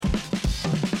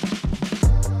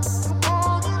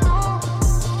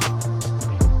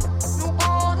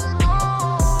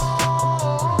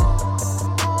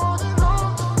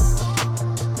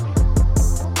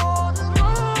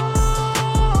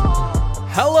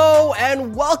Hello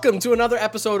and welcome to another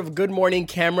episode of Good Morning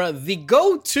Camera, the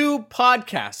go-to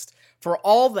podcast for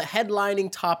all the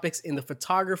headlining topics in the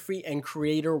photography and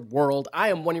creator world. I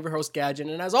am one of your hosts, Gadget,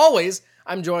 and as always,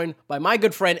 I'm joined by my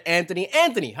good friend, Anthony.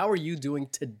 Anthony, how are you doing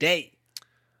today?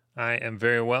 I am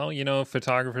very well. You know,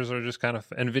 photographers are just kind of,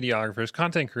 and videographers,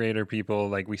 content creator people,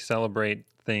 like we celebrate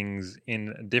things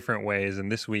in different ways.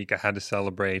 And this week I had to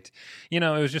celebrate, it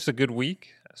was just a good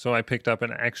week. So I picked up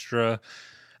an extra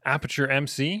Aperture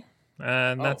MC.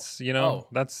 And that's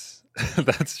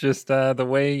that's just the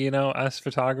way, us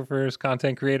photographers,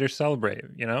 content creators celebrate.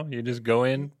 You just go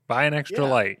in, buy an extra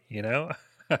light,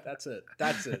 That's it.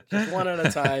 Just one at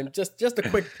a time. Just a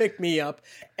quick pick me up.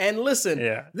 And listen,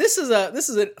 this is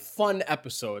a fun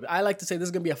episode. I like to say this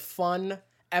is going to be a fun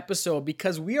episode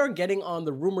because we are getting on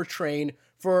the rumor train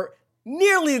for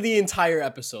nearly the entire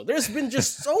episode. There's been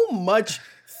just so much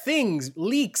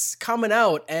leaks coming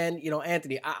out. And,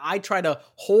 Anthony, I try to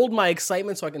hold my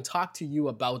excitement so I can talk to you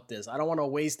about this. I don't want to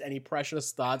waste any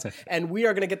precious thoughts. And we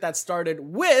are going to get that started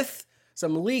with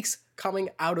some leaks coming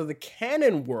out of the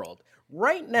Canon world.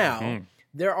 Right now,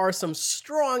 there are some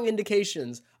strong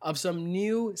indications of some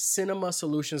new cinema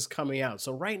solutions coming out.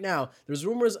 So right now, there's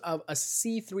rumors of a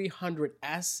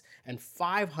C300S and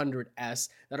 500S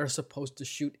that are supposed to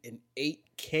shoot in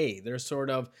 8K. They're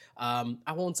sort of,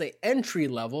 I won't say entry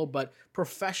level, but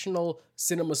professional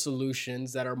cinema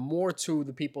solutions that are more to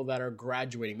the people that are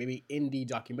graduating, maybe indie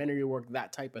documentary work,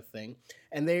 that type of thing.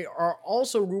 And they are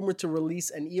also rumored to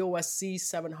release an EOS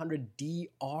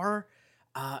C700DR.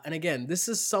 And again, this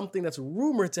is something that's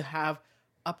rumored to have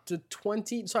up to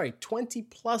 20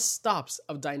 plus stops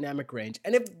of dynamic range.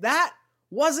 And if that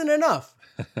wasn't enough,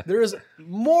 there's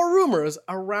more rumors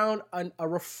around a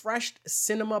refreshed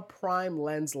Cinema Prime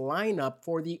lens lineup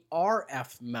for the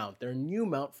RF mount, their new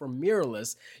mount for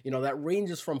mirrorless, that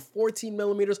ranges from 14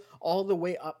 millimeters all the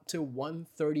way up to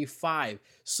 135.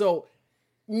 So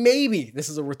maybe this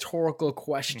is a rhetorical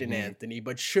question, Anthony,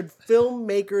 but should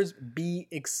filmmakers be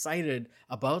excited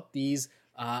about these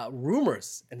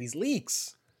rumors and these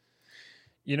leaks?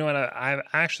 You know what? I've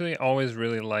actually always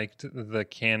really liked the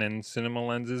Canon cinema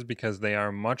lenses because they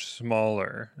are much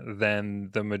smaller than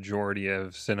the majority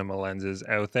of cinema lenses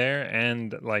out there,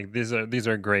 and like these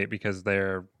are great because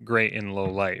they're great in low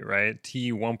light, right?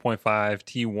 T1.5,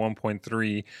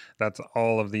 T1.3, that's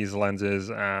all of these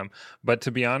lenses. But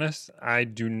to be honest, I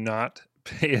do not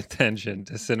pay attention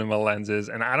to cinema lenses,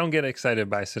 and I don't get excited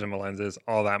by cinema lenses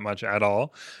all that much at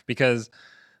all because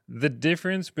the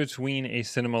difference between a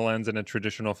cinema lens and a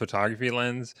traditional photography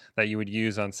lens that you would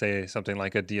use on, say, something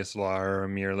like a DSLR or a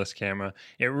mirrorless camera,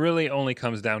 it really only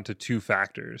comes down to two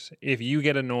factors. If you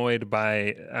get annoyed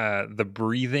by the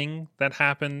breathing that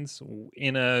happens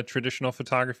in a traditional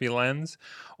photography lens,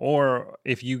 or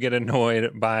if you get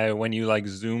annoyed by when you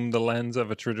zoom the lens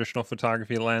of a traditional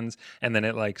photography lens and then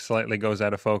it slightly goes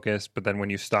out of focus, but then when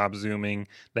you stop zooming,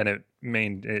 then it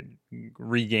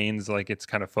regains its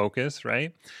kind of focus,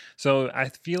 right? So I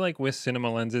feel like with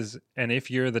cinema lenses, and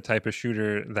if you're the type of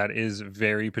shooter that is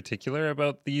very particular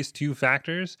about these two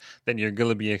factors, then you're going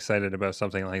to be excited about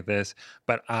something like this.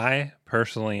 But I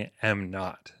personally am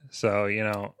not. So,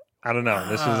 I don't know.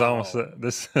 This is almost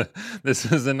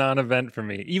this is a non-event for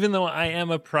me. Even though I am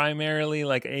a primarily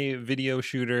a video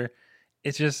shooter,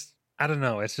 it's just, I don't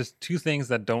know. It's just two things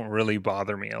that don't really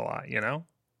bother me a lot,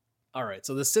 All right,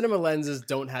 so the cinema lenses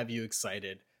don't have you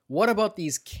excited. What about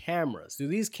these cameras? Do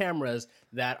these cameras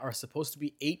that are supposed to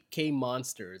be 8K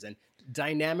monsters and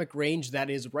dynamic range that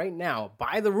is right now,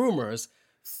 by the rumors,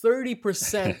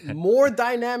 30% more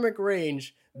dynamic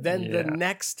range than the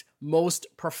next most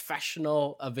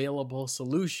professional available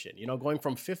solution, going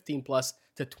from 15 plus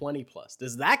to 20 plus.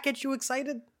 Does that get you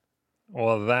excited?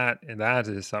 Well, that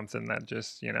is something that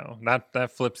just,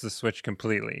 that flips the switch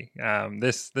completely.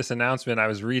 This announcement, I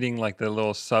was reading the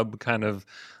little sub kind of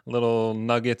little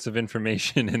nuggets of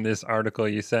information in this article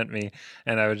you sent me,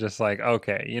 and I was just like,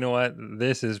 okay, you know what?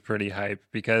 This is pretty hype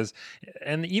because,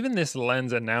 and even this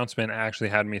lens announcement actually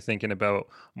had me thinking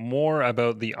more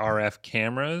about the RF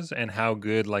cameras and how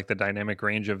good the dynamic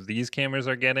range of these cameras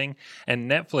are getting.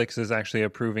 And Netflix is actually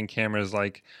approving cameras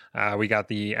we got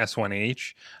the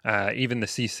S1H, even the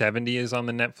C70 is on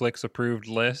the Netflix approved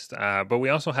list. But we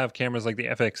also have cameras like the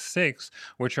FX6,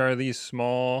 which are these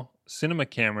small cinema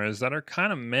cameras that are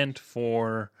kind of meant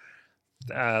for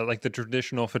like the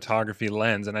traditional photography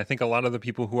lens. And I think a lot of the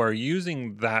people who are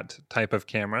using that type of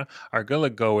camera are going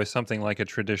to go with something like a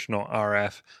traditional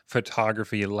RF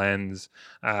photography lens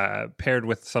paired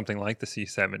with something like the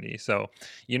C70. So,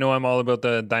 I'm all about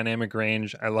the dynamic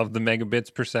range. I love the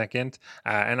megabits per second.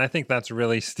 And I think that's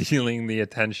really stealing the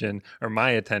attention, or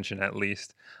my attention at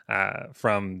least,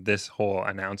 from this whole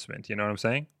announcement. You know what I'm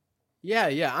saying?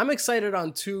 Yeah. I'm excited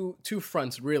on two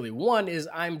fronts, really. One is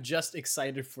I'm just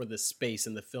excited for the space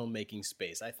and the filmmaking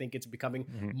space. I think it's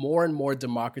becoming more and more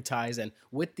democratized. And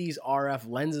with these RF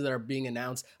lenses that are being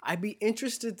announced, I'd be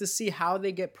interested to see how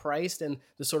they get priced and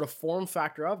the sort of form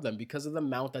factor of them because of the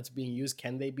mount that's being used.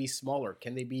 Can they be smaller?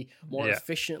 Can they be more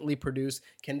efficiently produced?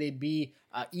 Can they be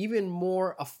even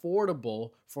more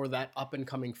affordable for that up and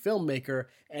coming filmmaker?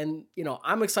 And,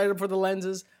 I'm excited for the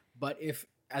lenses, but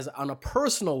as on a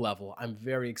personal level, I'm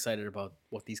very excited about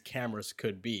what these cameras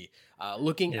could be.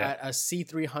 Looking at a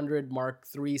C300 Mark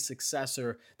III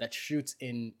successor that shoots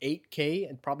in 8K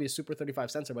and probably a Super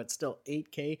 35 sensor, but still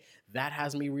 8K, that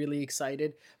has me really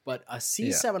excited. But a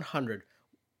C700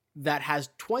 that has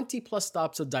 20 plus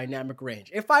stops of dynamic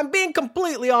range. If I'm being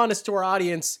completely honest to our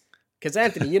audience, because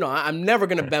Anthony, I'm never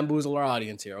going to bamboozle our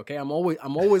audience here, okay? I'm always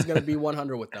going to be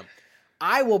 100 with them.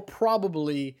 I will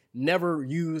probably never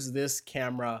use this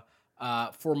camera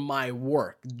for my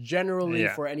work. Generally,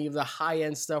 for any of the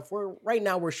high-end stuff, right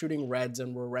now we're shooting Reds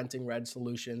and we're renting Red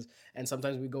solutions, and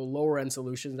sometimes we go lower-end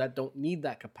solutions that don't need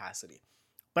that capacity.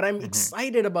 But I'm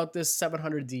excited about this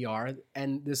 700DR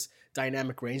and this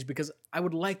dynamic range because I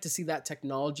would like to see that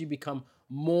technology become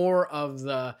more of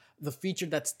the feature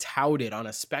that's touted on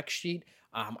a spec sheet.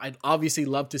 I'd obviously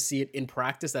love to see it in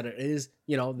practice, that it is,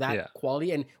 that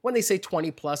quality. And when they say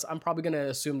 20 plus, I'm probably going to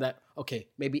assume that, okay,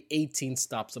 maybe 18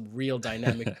 stops of real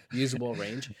dynamic usable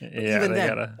range. But even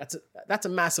then, that's a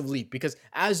massive leap because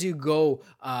as you go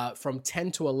from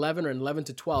 10 to 11 or 11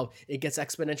 to 12, it gets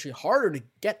exponentially harder to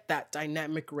get that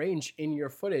dynamic range in your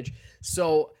footage.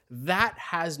 So that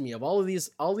has me, of all these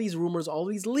rumors, all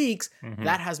these leaks,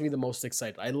 that has me the most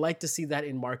excited. I like to see that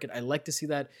in market. I like to see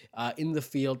that in the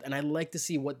field, and I like to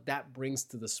see what that brings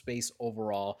to the space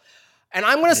overall. And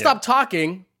I'm going to stop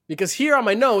talking because here on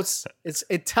my notes,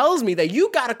 it tells me that you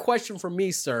got a question for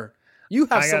me, sir. You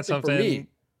have something for me.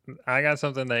 I got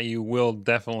something that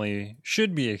you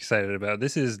should be excited about.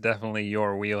 This is definitely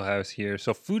your wheelhouse here.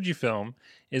 So Fujifilm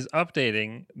is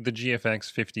updating the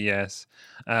GFX 50S,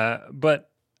 but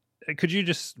could you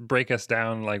just break us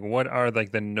down, like, what are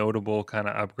like the notable kind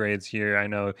of upgrades here? I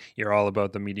know you're all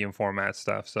about the medium format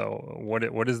stuff. So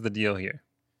what is the deal here?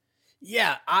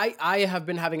 Yeah, I have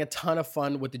been having a ton of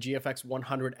fun with the GFX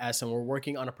 100S, and we're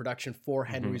working on a production for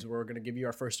Henry's where we're going to give you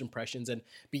our first impressions. And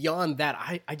beyond that,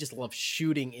 I just love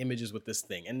shooting images with this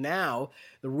thing. And now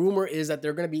the rumor is that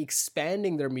they're going to be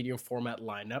expanding their medium format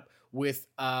lineup with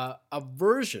a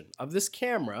version of this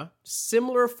camera,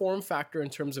 similar form factor in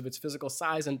terms of its physical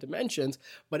size and dimensions,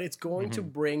 but it's going to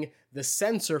bring the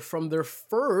sensor from their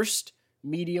first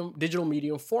digital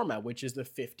medium format, which is the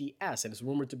 50S, and it's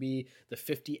rumored to be the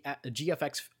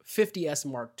GFX 50S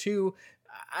Mark II.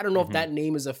 I don't know if that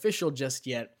name is official just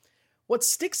yet. What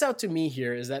sticks out to me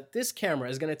here is that this camera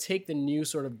is going to take the new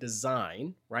sort of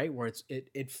design, right, where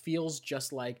it feels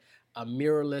just like a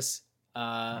mirrorless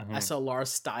SLR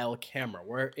style camera,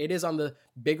 where it is on the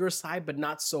bigger side, but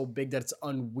not so big that it's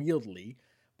unwieldy.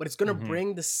 But it's going to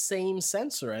bring the same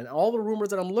sensor. And all the rumors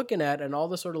that I'm looking at and all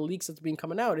the sort of leaks that's been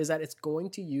coming out is that it's going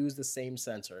to use the same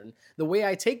sensor. And the way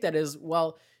I take that is,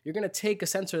 well, you're going to take a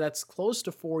sensor that's close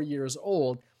to 4 years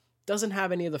old, doesn't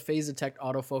have any of the phase detect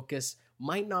autofocus,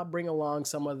 might not bring along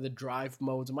some of the drive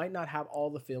modes, might not have all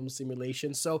the film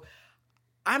simulation. So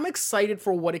I'm excited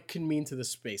for what it can mean to the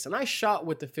space. And I shot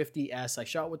with the 50S, I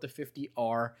shot with the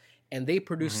 50R, and they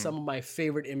produced some of my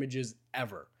favorite images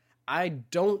ever. I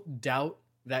don't doubt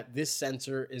that this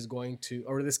sensor is going to,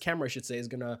 or this camera, I should say, is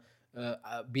going to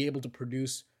be able to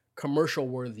produce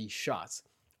commercial-worthy shots.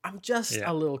 I'm just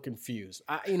a little confused,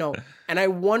 and I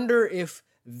wonder if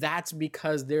that's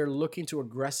because they're looking to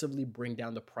aggressively bring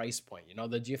down the price point.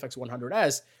 The GFX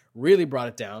 100S really brought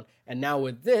it down, and now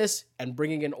with this and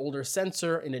bringing an older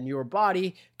sensor in a newer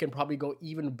body, can probably go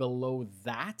even below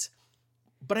that.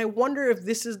 But I wonder if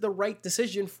this is the right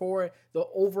decision for the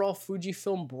overall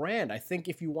Fujifilm brand. I think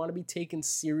if you want to be taken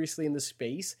seriously in the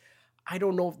space, I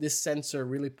don't know if this sensor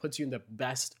really puts you in the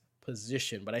best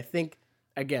position. But I think,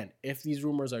 again, if these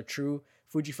rumors are true,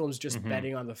 Fujifilm's just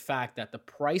betting on the fact that the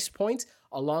price point,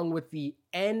 along with the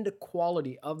end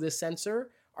quality of this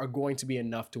sensor, are going to be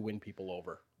enough to win people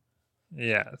over.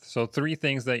 Yeah. So three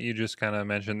things that you just kind of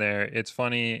mentioned there. It's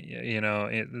funny,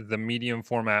 the medium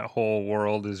format whole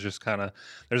world is just kind of,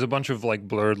 there's a bunch of like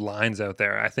blurred lines out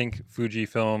there. I think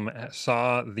Fujifilm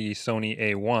saw the Sony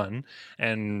A1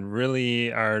 and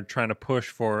really are trying to push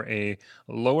for a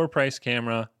lower price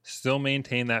camera, still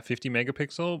maintain that 50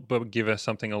 megapixel, but give us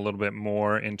something a little bit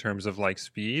more in terms of like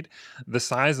speed. The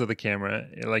size of the camera,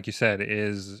 like you said,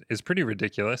 is pretty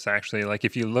ridiculous actually. Like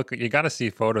if you look, you got to see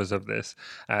photos of this.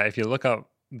 If you look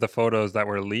up the photos that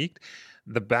were leaked,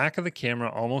 the back of the camera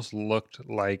almost looked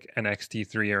like an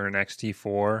X-T3 or an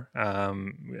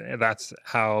X-T4. That's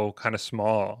how kind of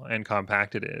small and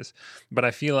compact it is. But I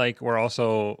feel like we're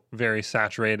also very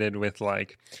saturated with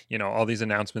like, all these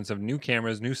announcements of new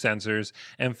cameras, new sensors,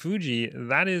 and Fuji,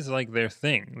 that is like their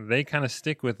thing. They kind of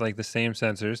stick with like the same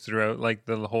sensors throughout like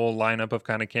the whole lineup of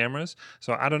kind of cameras.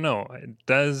 So I don't know.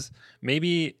 Does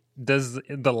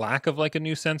the lack of like a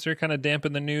new sensor kind of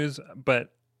dampen the news?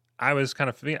 But I was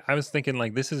thinking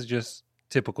like this is just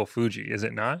typical Fuji, is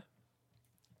it not?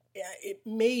 Yeah, it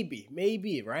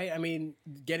maybe, right? I mean,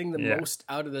 getting the most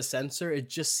out of the sensor, it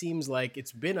just seems like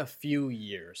it's been a few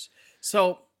years.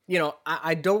 So,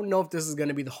 I don't know if this is going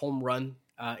to be the home run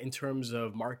in terms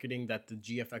of marketing that the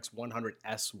GFX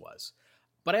 100S was.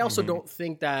 But I also don't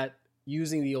think that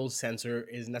using the old sensor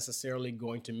is necessarily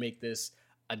going to make this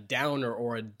a downer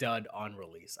or a dud on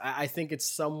release. I think it's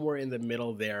somewhere in the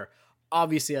middle there.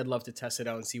 Obviously, I'd love to test it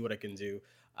out and see what I can do.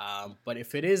 But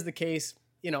if it is the case,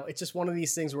 it's just one of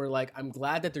these things where like, I'm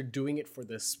glad that they're doing it for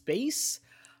the space.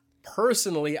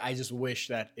 Personally, I just wish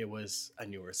that it was a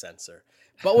newer sensor.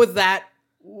 But with that,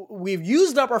 we've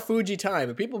used up our Fuji time.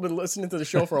 If people have been listening to the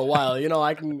show for a while,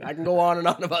 I can go on and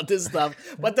on about this stuff.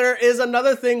 But there is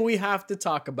another thing we have to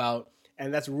talk about,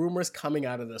 and that's rumors coming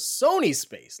out of the Sony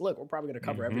space. Look, we're probably going to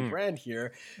cover every brand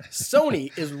here.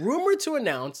 Sony is rumored to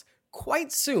announce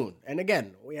quite soon, and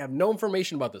again, we have no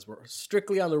information about this. We're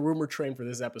strictly on the rumor train for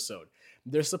this episode.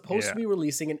 They're supposed to be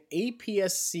releasing an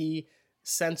APS-C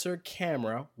sensor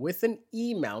camera with an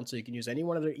E-mount, so you can use any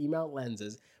one of their E-mount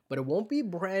lenses, but it won't be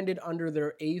branded under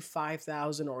their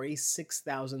A5000 or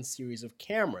A6000 series of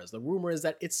cameras. The rumor is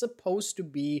that it's supposed to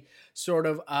be sort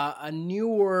of a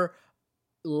newer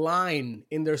line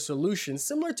in their solution,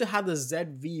 similar to how the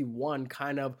ZV-1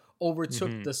 kind of overtook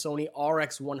the Sony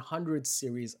RX100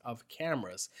 series of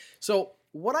cameras. So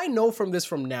what I know from this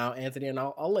from now, Anthony, and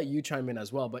I'll let you chime in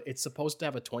as well, but it's supposed to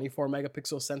have a 24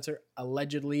 megapixel sensor.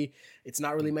 Allegedly, it's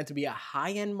not really meant to be a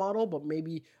high-end model, but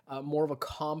maybe more of a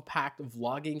compact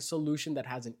vlogging solution that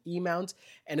has an E-mount.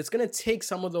 And it's going to take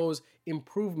some of those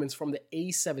improvements from the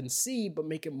A7C, but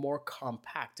make it more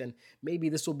compact. And maybe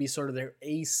this will be sort of their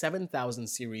A7000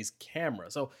 series camera.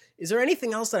 So is there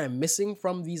anything else that I'm missing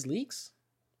from these leaks?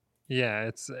 Yeah,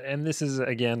 and this is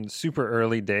again super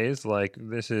early days. Like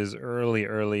this is early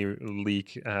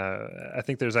leak. I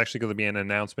think there's actually going to be an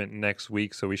announcement next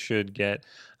week, so we should get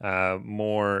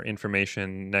more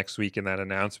information next week in that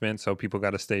announcement. So people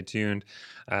got to stay tuned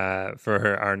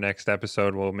for our next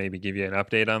episode. We'll maybe give you an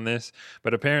update on this.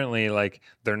 But apparently, like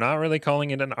they're not really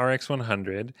calling it an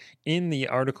RX100. In the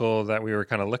article that we were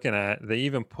kind of looking at, they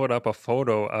even put up a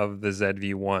photo of the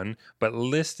ZV-1, but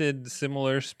listed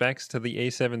similar specs to the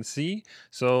A7C.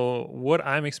 So what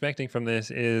I'm expecting from this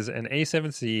is an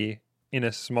A7C in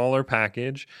a smaller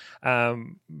package.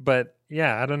 But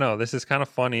yeah, I don't know. This is kind of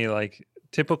funny. Like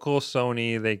typical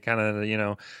Sony, they kind of,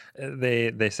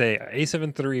 they say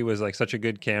A7 III was like such a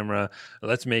good camera.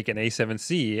 Let's make an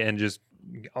A7C and just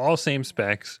all same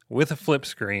specs with a flip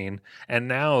screen. And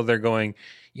now they're going,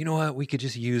 you know what? We could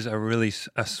just use a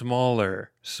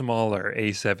smaller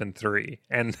A7 III.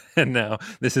 And now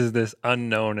this is this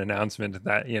unknown announcement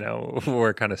that,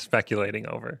 we're kind of speculating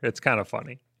over. It's kind of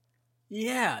funny.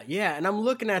 Yeah. And I'm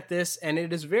looking at this, and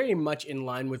it is very much in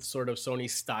line with sort of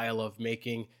Sony's style of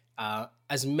making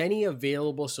as many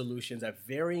available solutions at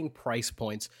varying price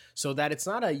points, so that it's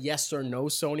not a yes or no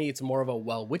Sony. It's more of a,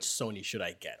 well, which Sony should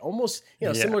I get? Almost,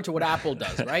 similar to what Apple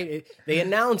does, right? They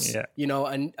announce, a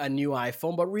new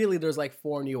iPhone, but really there's like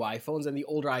 4 new iPhones, and the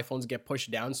older iPhones get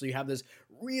pushed down. So you have this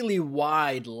really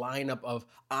wide lineup of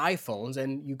iPhones,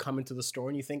 and you come into the store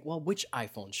and you think, well, which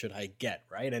iPhone should I get,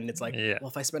 right? And it's like, well,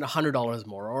 if I spend $100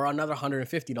 more or another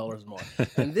 $150 more.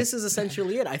 And this is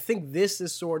essentially it. I think this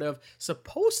is sort of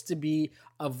supposed to be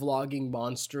a vlogging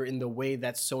monster in the way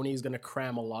that Sony is going to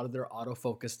cram a lot of their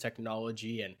autofocus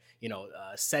technology and,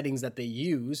 settings that they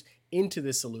use into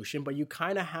this solution. But you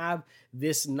kind of have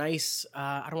this nice,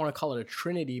 I don't want to call it a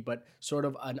trinity, but sort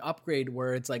of an upgrade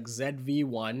where it's like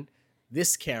ZV-1,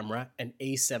 this camera, and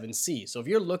A7C. So if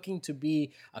you're looking to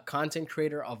be a content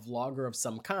creator, a vlogger of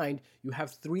some kind, you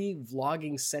have 3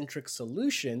 vlogging-centric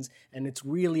solutions, and it's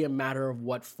really a matter of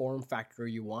what form factor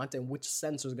you want and which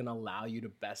sensor is going to allow you to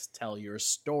best tell your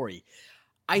story.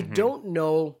 I don't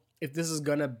know if this is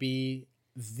going to be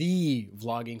the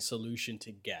vlogging solution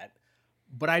to get,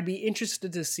 but I'd be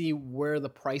interested to see where the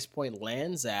price point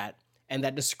lands at and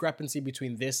that discrepancy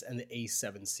between this and the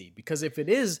A7C. Because if it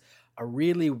is a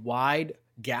really wide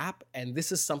gap, and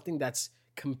this is something that's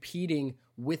competing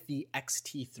with the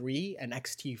X-T3 and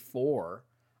X-T4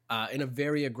 in a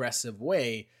very aggressive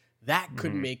way, that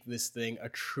could make this thing a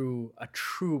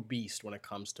true beast when it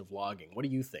comes to vlogging. What do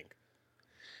you think?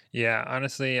 Yeah,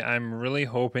 honestly, I'm really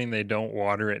hoping they don't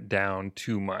water it down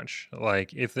too much.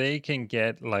 Like, if they can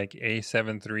get like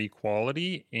A7 III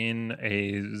quality in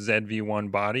a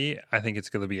ZV-1 body, I think it's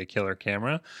going to be a killer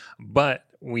camera. But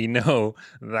we know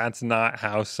that's not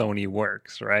how Sony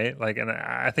works, right? Like, and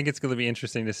I think it's going to be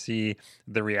interesting to see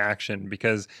the reaction,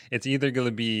 because it's either going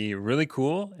to be really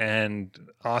cool and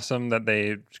awesome that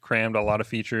they crammed a lot of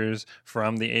features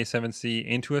from the A7C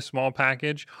into a small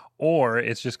package, or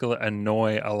it's just going to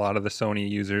annoy a lot of the Sony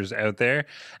users out there,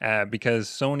 because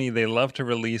Sony, they love to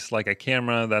release like a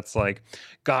camera that's like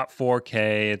got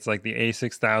 4K. It's like the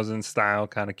A6000 style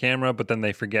kind of camera, but then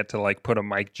they forget to like put a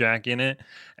mic jack in it.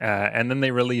 And then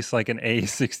they release like an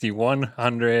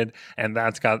A6100, and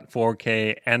that's got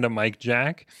 4K and a mic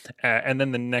jack. And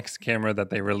then the next camera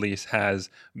that they release has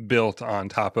built on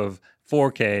top of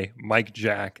 4K, mic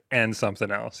jack, and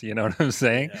something else. You know what I'm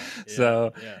saying?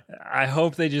 I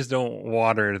hope they just don't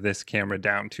water this camera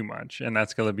down too much. And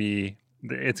that's going to be,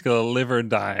 it's going to live or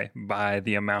die by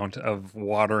the amount of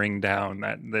watering down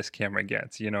that this camera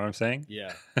gets. You know what I'm saying?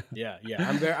 Yeah.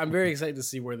 I'm very excited to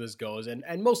see where this goes. And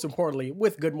most importantly,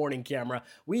 with Good Morning Camera,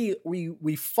 we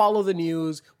follow the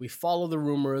news, we follow the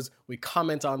rumors, we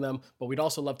comment on them, but we'd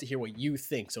also love to hear what you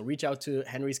think. So reach out to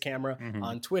Henry's Camera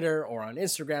on Twitter or on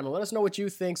Instagram and let us know what you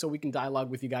think so we can dialogue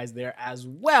with you guys there as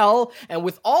well. And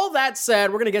with all that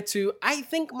said, we're going to get to, I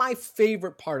think, my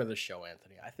favorite part of the show,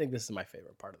 Anthony. I think this is my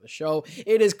favorite part of the show.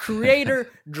 It is Creator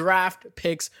Draft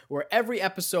Picks, where every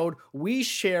episode we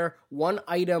share one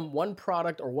item, one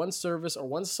product, or one service, or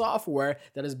one software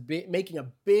that is making a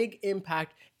big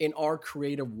impact in our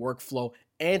creative workflow.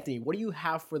 Anthony, what do you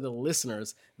have for the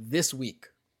listeners this week?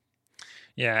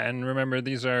 Yeah, and remember,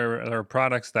 these are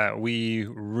products that we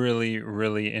really,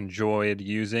 really enjoyed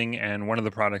using. And one of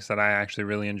the products that I actually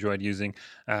really enjoyed using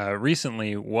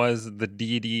recently was the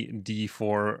Deity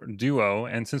D4 Duo.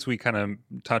 And since we kind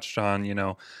of touched on,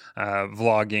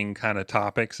 vlogging kind of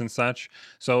topics and such,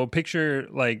 so picture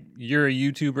like you're a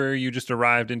YouTuber, you just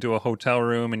arrived into a hotel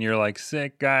room and you're like,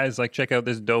 sick, guys, like check out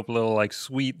this dope little like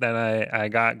suite that I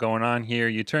got going on here.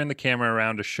 You turn the camera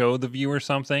around to show the viewer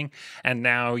something, and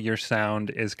now your sound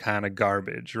is kind of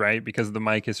garbage, right? Because the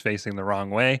mic is facing the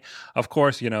wrong way. Of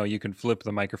course, you can flip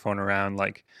the microphone around,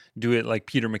 like do it like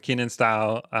Peter McKinnon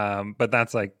style, but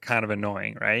that's like kind of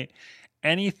annoying, right?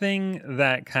 Anything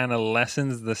that kind of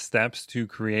lessens the steps to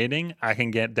creating, I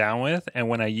can get down with. And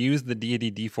when I used the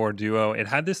Deity D4 Duo, it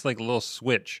had this like little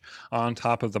switch on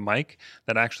top of the mic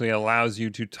that actually allows you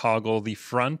to toggle the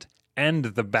front and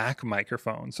the back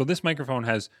microphone. So this microphone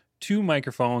has 2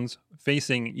 microphones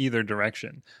facing either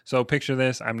direction. So picture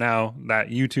this, I'm now that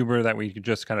YouTuber that we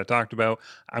just kind of talked about.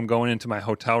 I'm going into my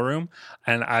hotel room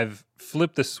and I've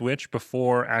flipped the switch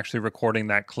before actually recording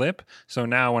that clip. So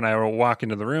now when I walk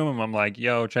into the room, I'm like,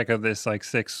 yo, check out this like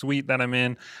sick suite that I'm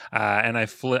in. And I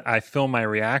film my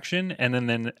reaction and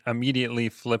then immediately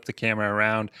flip the camera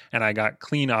around, and I got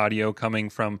clean audio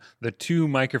coming from the 2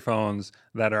 microphones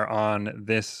that are on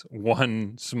this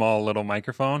one small little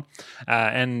microphone.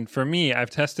 And for me, I've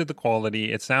tested the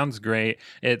quality. It sounds great.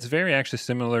 It's very actually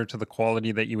similar to the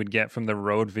quality that you would get from the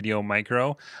Rode Video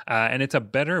Micro. And it's a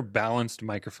better balanced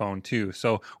microphone too.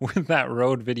 So with that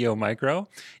Rode Video Micro,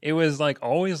 it was like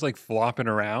always like flopping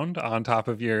around on top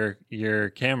of your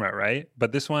camera, right?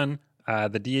 But this one,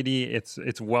 the Deity,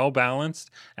 it's well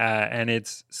balanced, and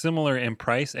it's similar in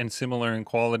price and similar in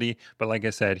quality. But like I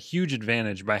said, huge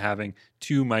advantage by having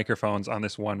 2 microphones on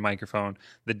this one microphone.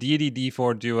 The Deity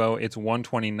D4 Duo, it's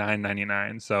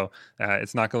 $129.99, so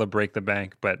it's not going to break the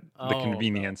bank, but the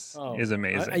convenience is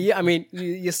amazing. Yeah, I mean,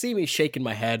 you see me shaking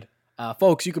my head.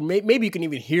 Folks, you can maybe you can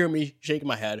even hear me shaking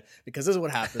my head, because this is what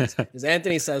happens: is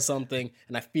Anthony says something,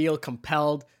 and I feel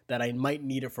compelled that I might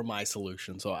need it for my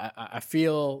solution. So I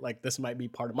feel like this might be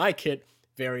part of my kit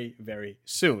very, very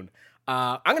soon.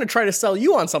 I'm going to try to sell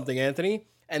you on something, Anthony,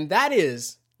 and that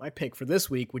is my pick for this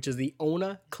week, which is the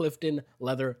Ona Clifton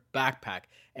leather backpack.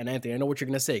 And Anthony, I know what you're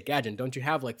going to say. Gadget, don't you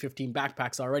have like 15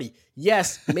 backpacks already?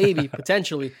 Yes, maybe,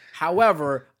 potentially.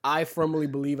 However, I firmly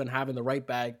believe in having the right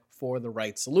bag for the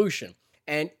right solution.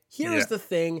 And here's the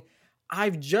thing.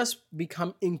 I've just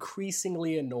become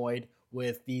increasingly annoyed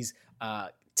with these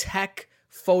tech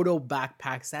photo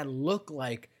backpacks that look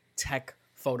like tech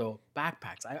photo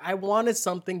backpacks. I wanted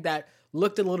something that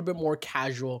looked a little bit more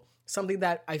casual, something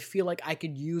that I feel like I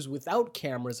could use without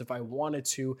cameras if I wanted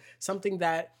to, something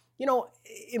that, you know,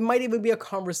 it might even be a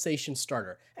conversation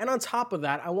starter. And on top of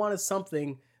that, I wanted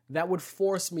something that would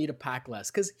force me to pack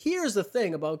less. Because here's the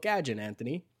thing about Gadget,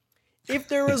 Anthony. If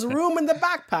there is room in the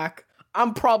backpack,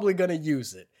 I'm probably going to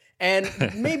use it. And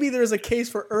maybe there's a case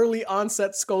for early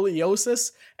onset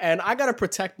scoliosis, and I got to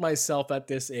protect myself at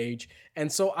this age.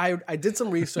 And so I did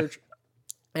some research.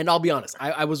 And I'll be honest,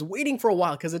 I was waiting for a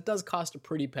while because it does cost a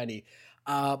pretty penny.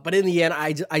 But in the end,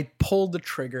 I pulled the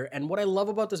trigger. And what I love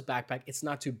about this backpack, it's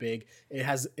not too big. It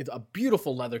has a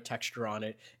beautiful leather texture on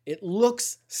it. It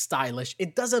looks stylish.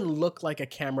 It doesn't look like a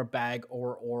camera bag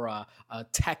or a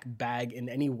tech bag in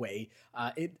any way.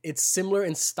 It's similar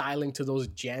in styling to those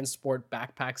JanSport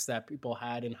backpacks that people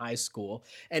had in high school.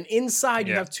 And inside,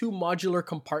 you have two modular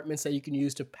compartments that you can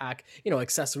use to pack, you know,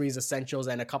 accessories, essentials,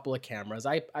 and a couple of cameras.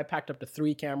 I packed up to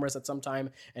 3 cameras at some time,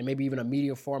 and maybe even a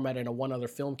media format and one other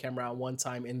film camera at one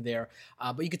time in there.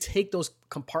 But you could take those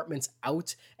compartments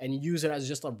out and use it as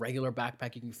just a regular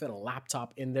backpack. You can fit a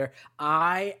laptop in there.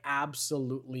 I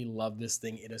absolutely love this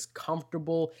thing. It is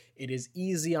comfortable. It is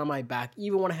easy on my back.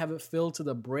 Even when I have it filled to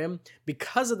the brim,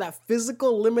 because of that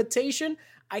physical limitation,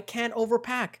 I can't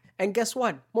overpack. And guess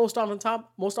what? Most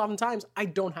oftentimes, I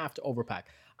don't have to overpack.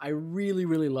 I really,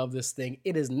 really love this thing.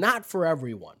 It is not for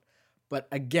everyone. But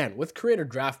again, with Creator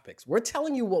Draft Picks, we're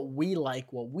telling you what we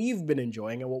like, what we've been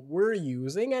enjoying, and what we're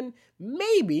using, and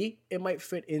maybe it might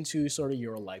fit into sort of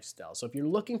your lifestyle. So if you're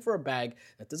looking for a bag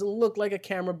that doesn't look like a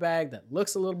camera bag, that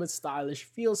looks a little bit stylish,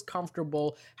 feels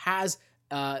comfortable, has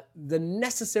the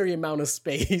necessary amount of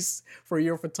space for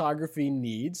your photography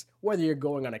needs, whether you're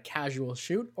going on a casual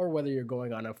shoot or whether you're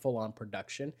going on a full-on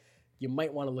production, you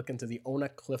might want to look into the Ona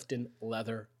Clifton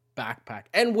leather backpack.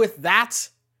 And with that,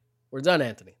 we're done,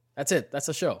 Anthony. That's it. That's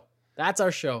the show. That's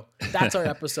our show. That's our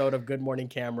episode of Good Morning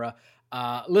Camera.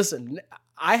 Listen,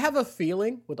 I have a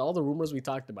feeling, with all the rumors we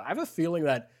talked about, I have a feeling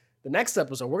that the next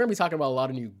episode, we're going to be talking about a lot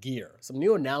of new gear, some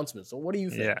new announcements. So what do you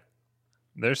think? Yeah.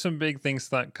 There's some big things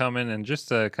coming, and just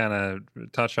to kind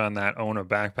of touch on that Ona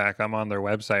backpack, I'm on their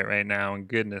website right now, and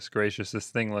goodness gracious, this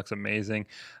thing looks amazing.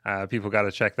 People got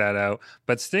to check that out.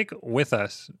 But stick with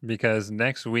us, because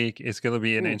next week is going to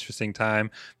be an interesting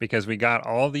time, because we got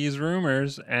all these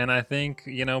rumors, and I think,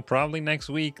 you know, probably next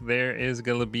week there is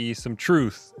going to be some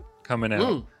truth coming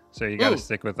out. So you got to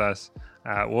stick with us.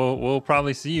 We'll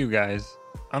probably see you guys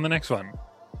on the next one.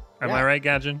 Am I right,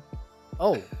 Gadget?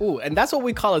 And that's what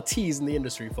we call a tease in the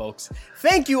industry, folks.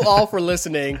 Thank you all for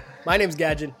listening. My name's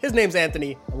Gadget. His name's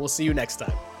Anthony, and we'll see you next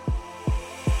time.